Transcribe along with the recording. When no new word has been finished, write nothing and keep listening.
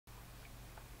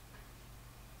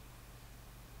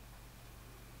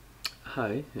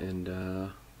Hi,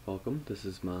 and welcome. This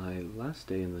is my last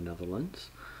day in the Netherlands.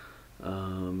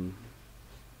 Um,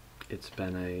 it's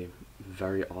been a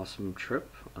very awesome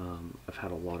trip. I've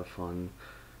had a lot of fun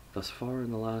thus far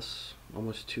in the last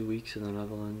almost 2 weeks in the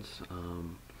Netherlands.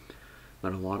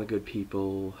 Met a lot of good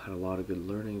people, had a lot of good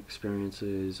learning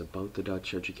experiences about the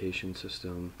Dutch education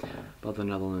system, about the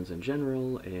Netherlands in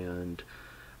general, and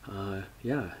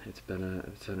yeah, it's been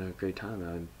a great time.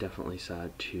 I'm definitely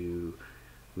sad to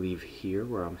leave here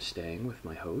where I'm staying with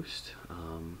my host.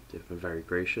 They've been very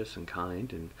gracious and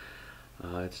kind, and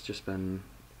it's just been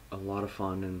a lot of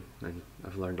fun, and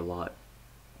I've learned a lot.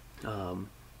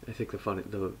 I think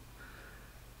the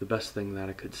best thing that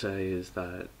I could say is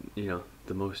that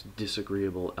the most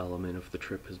disagreeable element of the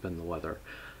trip has been the weather.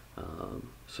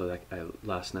 So that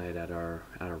last night at our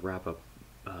wrap up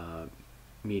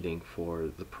meeting for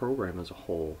the program as a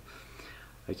whole,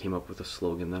 I came up with a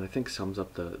slogan that I think sums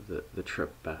up the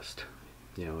trip best.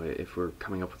 If we're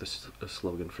coming up with a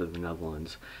slogan for the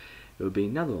Netherlands, it would be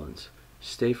Netherlands,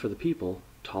 stay for the people,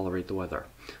 tolerate the weather.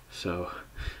 So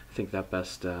I think that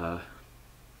best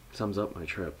sums up my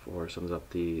trip, or sums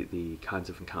up the kinds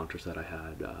of encounters that I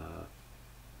had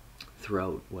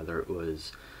throughout, whether it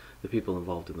was the people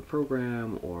involved in the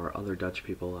program or other Dutch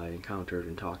people I encountered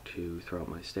and talked to throughout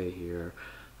my stay here.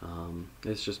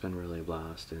 It's just been really a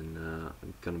blast, and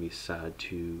I'm gonna be a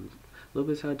little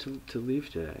bit sad to leave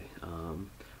today.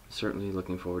 Certainly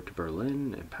looking forward to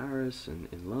Berlin and Paris and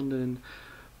in London,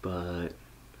 but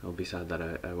I'll be sad that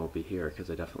I won't be here, because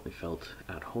I definitely felt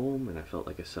at home, and I felt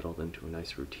like I settled into a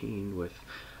nice routine with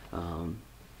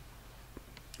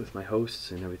my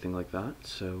hosts and everything like that.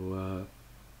 So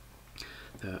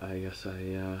I guess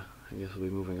I'll be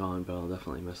moving on, but I'll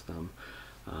definitely miss them.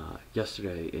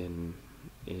 Yesterday in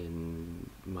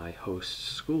my host's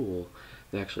school,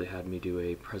 they actually had me do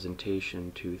a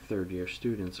presentation to third-year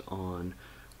students on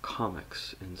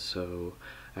comics, and so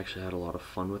I actually had a lot of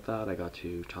fun with that. I got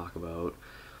to talk about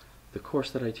the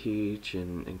course that I teach,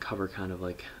 and cover kind of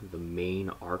like the main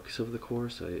arcs of the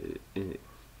course, in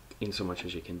so much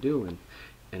as you can do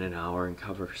in an hour, and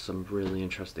cover some really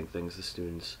interesting things the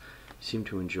students seem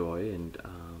to enjoy, and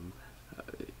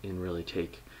really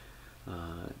take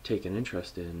an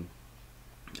interest in,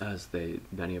 as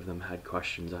many of them had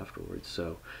questions afterwards.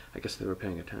 So I guess they were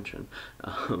paying attention.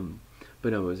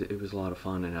 But no, it was a lot of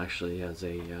fun, and actually, as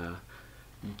a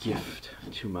gift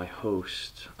to my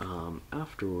host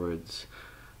afterwards,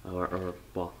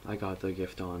 well, I got the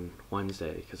gift on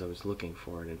Wednesday because I was looking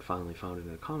for it and finally found it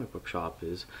in a comic book shop.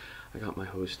 Is I got my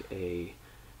host a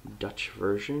Dutch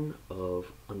version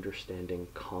of Understanding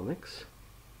Comics.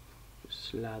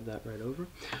 Slide that right over.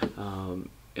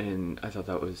 And I thought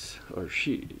that was, or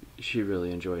she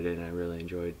really enjoyed it, and I really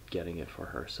enjoyed getting it for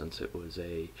her, since it was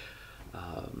a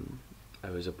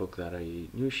book that I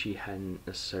knew she hadn't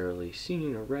necessarily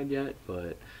seen or read yet,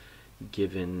 but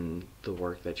given the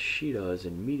work that she does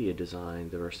in media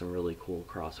design, there are some really cool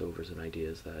crossovers and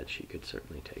ideas that she could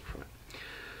certainly take from it.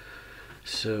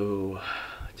 So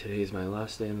today's my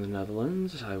last day in the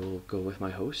Netherlands. I will go with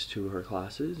my host to her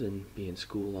classes and be in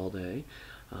school all day.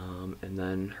 And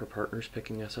then her partner's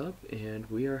picking us up, and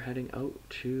we are heading out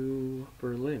to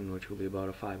Berlin, which will be about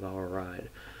a 5-hour ride.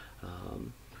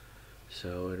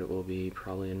 So it will be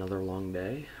probably another long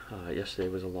day. Yesterday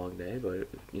was a long day, but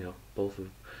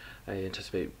I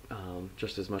anticipate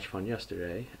just as much fun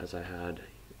yesterday as I had.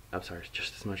 I'm sorry,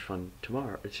 just as much fun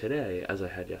today as I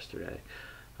had yesterday.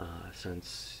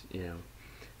 Since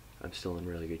I'm still in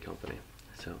really good company.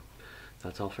 So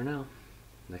that's all for now.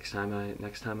 Next time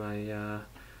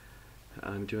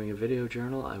I'm doing a video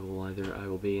journal, I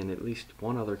will be in at least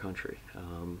one other country.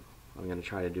 I'm gonna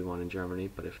try to do one in Germany,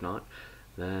 but if not,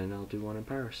 then I'll do one in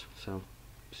Paris. So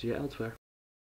see you elsewhere.